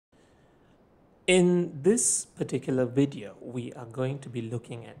In this particular video, we are going to be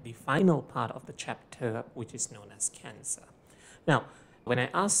looking at the final part of the chapter, which is known as cancer. Now, when I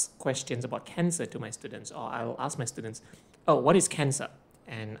ask questions about cancer to my students, or I will ask my students, oh, what is cancer?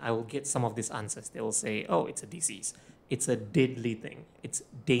 And I will get some of these answers. They will say, oh, it's a disease. It's a deadly thing. It's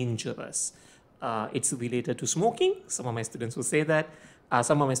dangerous. It's related to smoking. Some of my students will say that.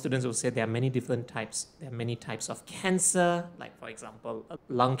 Some of my students will say there are many different types. There are many types of cancer, like for example,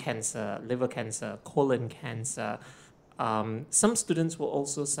 lung cancer, liver cancer, colon cancer. Some students will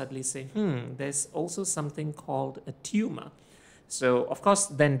also suddenly say, there's also something called a tumor. So of course,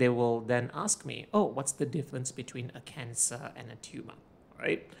 then they will then ask me, oh, what's the difference between a cancer and a tumor,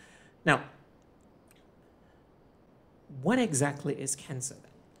 right? Now, what exactly is cancer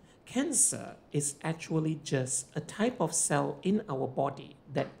then? Cancer is actually just a type of cell in our body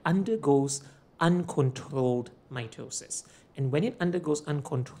that undergoes uncontrolled mitosis. And when it undergoes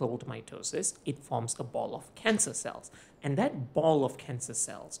uncontrolled mitosis, it forms a ball of cancer cells. And that ball of cancer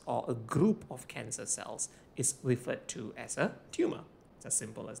cells, or a group of cancer cells, is referred to as a tumor. It's as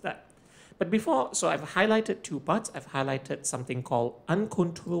simple as that. But before, so I've highlighted two parts. I've highlighted something called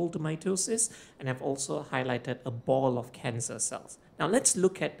uncontrolled mitosis, and I've also highlighted a ball of cancer cells. Now let's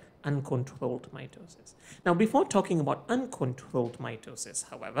look at uncontrolled mitosis. Now, before talking about uncontrolled mitosis,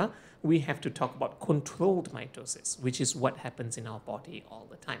 however, we have to talk about controlled mitosis, which is what happens in our body all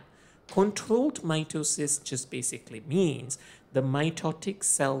the time. Controlled mitosis just basically means the mitotic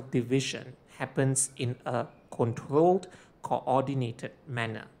cell division happens in a controlled, coordinated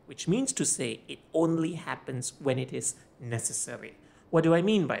manner, which means to say it only happens when it is necessary. What do I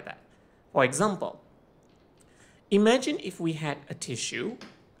mean by that? For example, imagine if we had a tissue,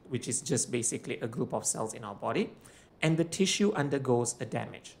 which is just basically a group of cells in our body, and the tissue undergoes a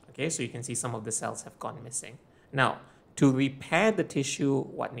damage. Okay, so you can see some of the cells have gone missing. Now, to repair the tissue,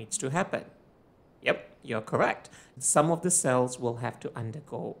 what needs to happen? Yep, you're correct. Some of the cells will have to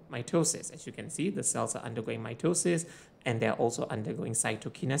undergo mitosis. As you can see, the cells are undergoing mitosis and they're also undergoing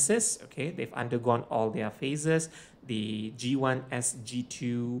cytokinesis. Okay, they've undergone all their phases, the G1, S,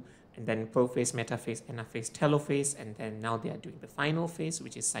 G2, and then prophase, metaphase, anaphase, telophase, and then now they are doing the final phase,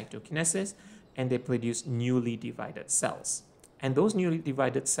 which is cytokinesis, and they produce newly divided cells. And those newly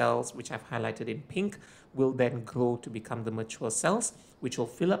divided cells, which I've highlighted in pink, will then grow to become the mature cells, which will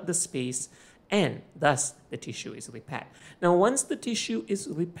fill up the space, and thus the tissue is repaired. Now, once the tissue is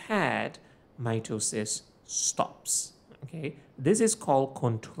repaired, mitosis stops. Okay, this is called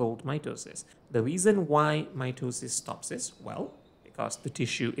controlled mitosis. The reason why mitosis stops is, well, because the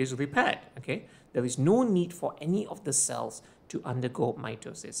tissue is repaired. Okay, there is no need for any of the cells to undergo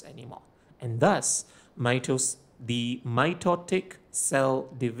mitosis anymore, and thus the mitotic cell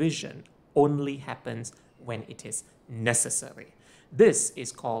division only happens when it is necessary. This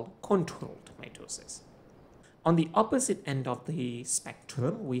is called controlled mitosis. On the opposite end of the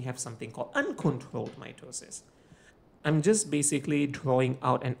spectrum, we have something called uncontrolled mitosis. I'm just basically drawing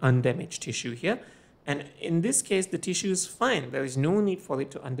out an undamaged tissue here. And in this case, the tissue is fine. There is no need for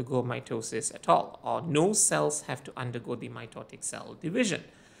it to undergo mitosis at all, or no cells have to undergo the mitotic cell division.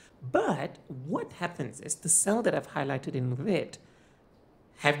 But what happens is the cell that I've highlighted in red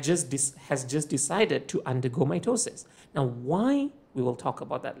has just decided to undergo mitosis. Now, why? We will talk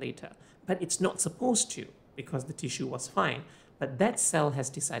about that later. But it's not supposed to, because the tissue was fine. But that cell has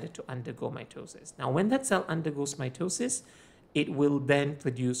decided to undergo mitosis. Now, when that cell undergoes mitosis, it will then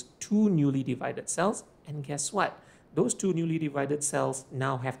produce two newly divided cells. And guess what? Those two newly divided cells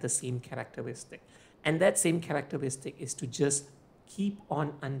now have the same characteristic. And that same characteristic is to just keep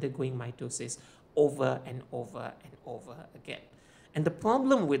on undergoing mitosis over and over and over again. And the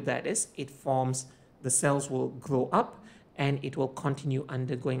problem with that is the cells will grow up and it will continue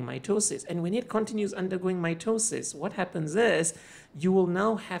undergoing mitosis. And when it continues undergoing mitosis, what happens is you will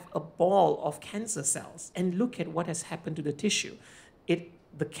now have a ball of cancer cells. And look at what has happened to the tissue.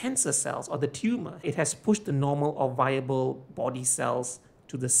 The cancer cells, or the tumor, it has pushed the normal or viable body cells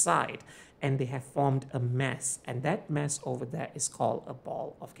to the side, and they have formed a mass. And that mass over there is called a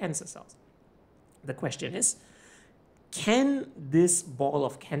ball of cancer cells. The question is, can this ball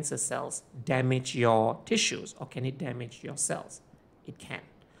of cancer cells damage your tissues, or can it damage your cells? It can.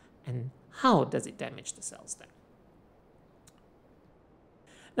 And how does it damage the cells then?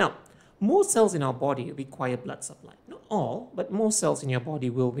 Now, most cells in our body require blood supply. Not all, but most cells in your body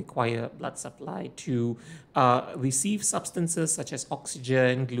will require blood supply to receive substances such as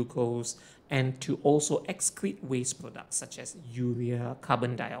oxygen, glucose, and to also excrete waste products such as urea,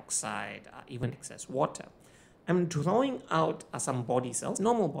 carbon dioxide, even excess water. I'm drawing out some body cells,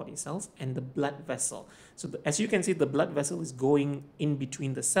 normal body cells, and the blood vessel. So as you can see, the blood vessel is going in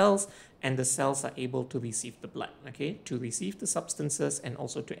between the cells, and the cells are able to receive the blood, okay, to receive the substances and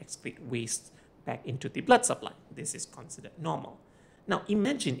also to excrete waste back into the blood supply. This is considered normal. Now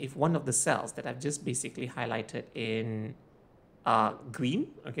imagine if one of the cells that I've just basically highlighted in green,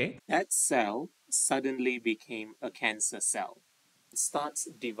 okay, that cell suddenly became a cancer cell. It starts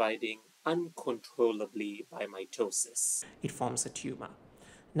dividing uncontrollably by mitosis. It forms a tumor.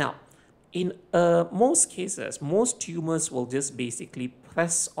 Now, in most cases, most tumors will just basically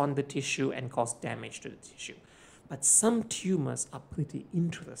press on the tissue and cause damage to the tissue. But some tumors are pretty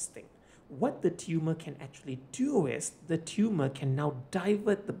interesting. What the tumor can actually do is the tumor can now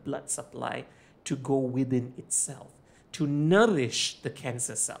divert the blood supply to go within itself, to nourish the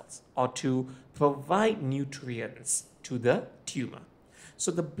cancer cells or to provide nutrients to the tumor.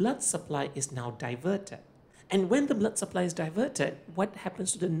 So the blood supply is now diverted. And when the blood supply is diverted, what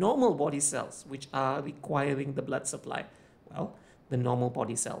happens to the normal body cells which are requiring the blood supply? Well, the normal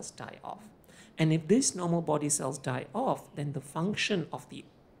body cells die off. And if these normal body cells die off, then the function of the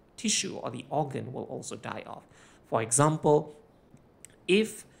tissue or the organ will also die off. For example,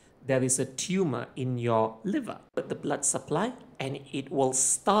 if there is a tumor in your liver, the blood supply, and it will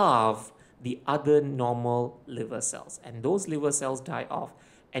starve the other normal liver cells, and those liver cells die off,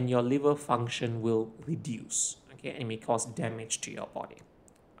 and your liver function will reduce, okay, and it may cause damage to your body,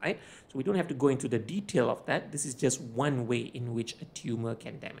 right? So we don't have to go into the detail of that. This is just one way in which a tumor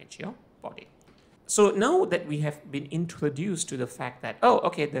can damage your body. So now that we have been introduced to the fact that, oh,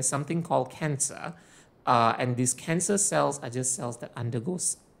 okay, there's something called cancer, and these cancer cells are just cells that undergo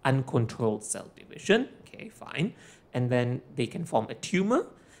uncontrolled cell division, okay, fine, and then they can form a tumor,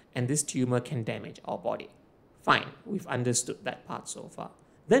 and this tumor can damage our body. Fine, we've understood that part so far.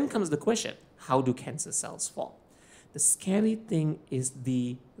 Then comes the question, how do cancer cells form? The scary thing is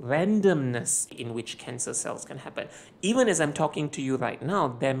the randomness in which cancer cells can happen. Even as I'm talking to you right now,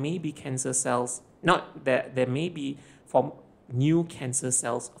 there may be cancer cells, there may be new cancer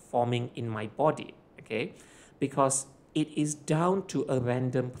cells forming in my body, okay? Because it is down to a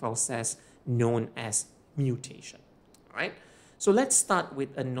random process known as mutation, all right? So let's start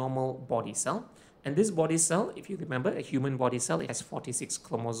with a normal body cell. And this body cell, if you remember, a human body cell, it has 46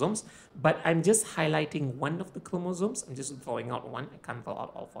 chromosomes, but I'm just highlighting one of the chromosomes. I'm just throwing out one. I can't throw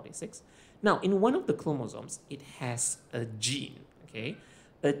out all 46. Now, in one of the chromosomes, it has a gene, okay?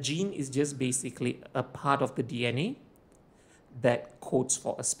 A gene is just basically a part of the DNA that codes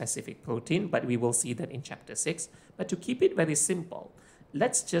for a specific protein, but we will see that in chapter 6. But to keep it very simple,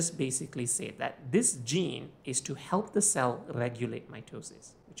 let's just basically say that this gene is to help the cell regulate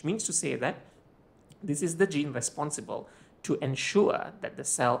mitosis, which means to say that this is the gene responsible to ensure that the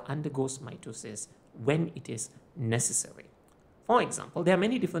cell undergoes mitosis when it is necessary. For example, there are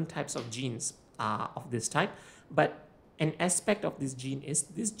many different types of genes of this type, but an aspect of this gene is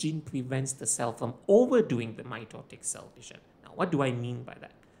this gene prevents the cell from overdoing the mitotic cell division. Now, what do I mean by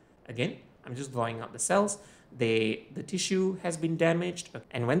that? Again, I'm just drawing out the cells. The tissue has been damaged,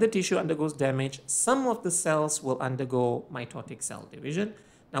 and when the tissue undergoes damage, some of the cells will undergo mitotic cell division.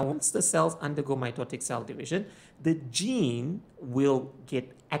 Now, once the cells undergo mitotic cell division, the gene will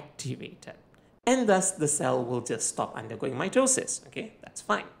get activated, and thus the cell will just stop undergoing mitosis. Okay, that's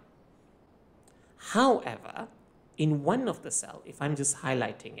fine. However, in one of the cell, if I'm just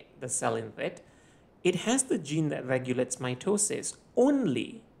highlighting it, the cell in red, it has the gene that regulates mitosis,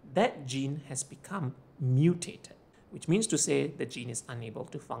 only that gene has become mutated, which means to say the gene is unable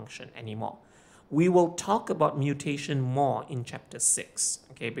to function anymore. We will talk about mutation more in chapter 6,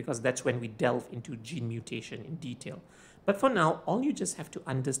 okay, because that's when we delve into gene mutation in detail. But for now, all you just have to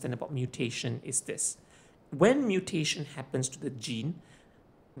understand about mutation is this. When mutation happens to the gene,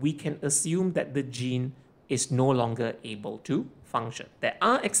 we can assume that the gene is no longer able to function. There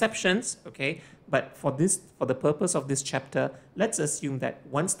are exceptions, okay, but for the purpose of this chapter, let's assume that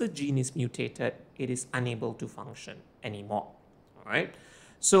once the gene is mutated, it is unable to function anymore, all right?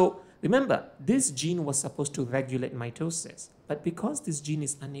 So remember, this gene was supposed to regulate mitosis, but because this gene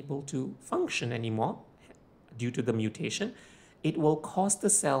is unable to function anymore due to the mutation, it will cause the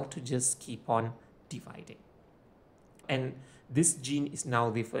cell to just keep on dividing. And this gene is now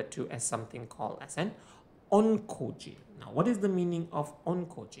referred to as something called as an oncogene. Now, what is the meaning of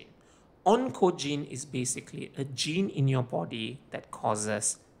oncogene? Oncogene is basically a gene in your body that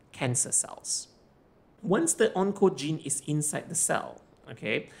causes cancer cells. Once the oncogene is inside the cell,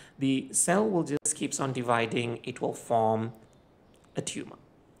 okay, the cell will just keeps on dividing. It will form a tumor,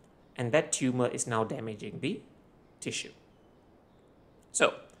 and that tumor is now damaging the tissue.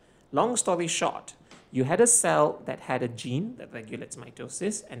 So, long story short, You had a cell that had a gene that regulates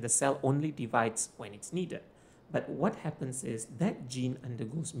mitosis, and the cell only divides when it's needed. But what happens is that gene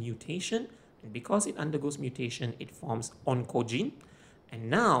undergoes mutation, and because it undergoes mutation, it forms oncogene, and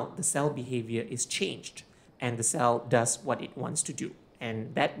now the cell behavior is changed, and the cell does what it wants to do.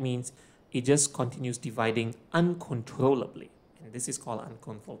 And that means it just continues dividing uncontrollably. And this is called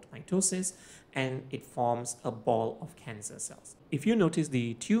uncontrolled mitosis, and it forms a ball of cancer cells. If you notice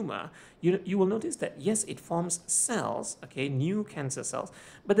the tumor, you will notice that yes, it forms cells, okay, new cancer cells,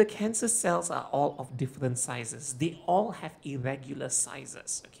 but the cancer cells are all of different sizes. They all have irregular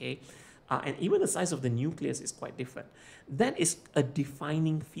sizes, okay? And even the size of the nucleus is quite different. That is a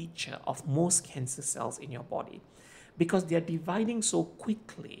defining feature of most cancer cells in your body. Because they are dividing so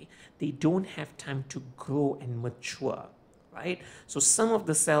quickly, they don't have time to grow and mature, right? So some of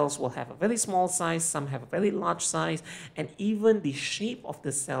the cells will have a very small size, some have a very large size, and even the shape of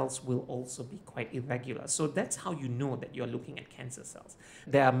the cells will also be quite irregular. So that's how you know that you're looking at cancer cells.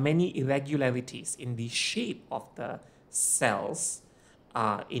 There are many irregularities in the shape of the cells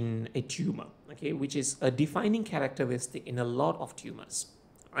in a tumor, okay, which is a defining characteristic in a lot of tumors,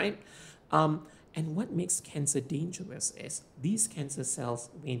 right? And what makes cancer dangerous is these cancer cells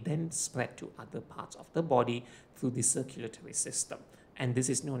may then spread to other parts of the body through the circulatory system. And this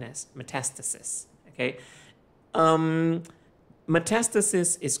is known as metastasis, okay?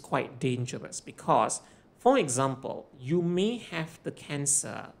 Metastasis is quite dangerous because, for example, you may have the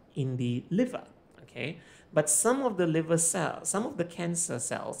cancer in the liver, okay? But some of the liver cells, some of the cancer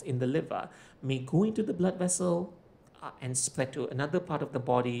cells in the liver may go into the blood vessel and spread to another part of the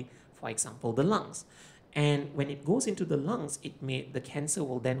body, for example, the lungs. And when it goes into the lungs, the cancer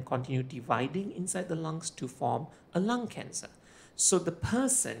will then continue dividing inside the lungs to form a lung cancer. So the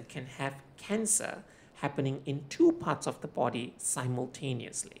person can have cancer happening in two parts of the body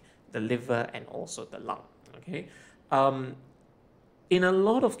simultaneously, the liver and also the lung, okay? In a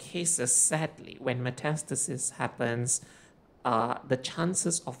lot of cases, sadly, when metastasis happens, the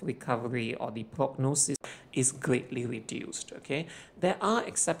chances of recovery or the prognosis is greatly reduced, okay? There are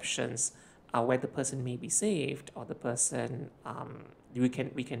exceptions where the person may be saved, or the person, we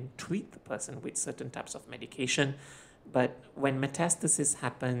can treat the person with certain types of medication, but when metastasis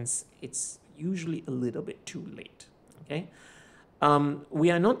happens, it's usually a little bit too late, okay?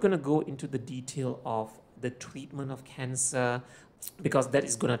 We are not going to go into the detail of the treatment of cancer because that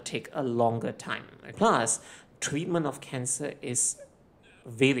is going to take a longer time. Plus, treatment of cancer is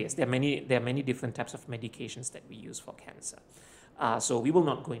various. There are many different types of medications that we use for cancer. So we will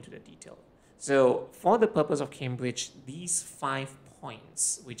not go into the detail. So for the purpose of Cambridge, these 5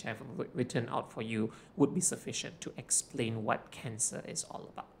 points which I've written out for you would be sufficient to explain what cancer is all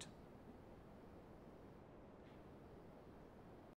about.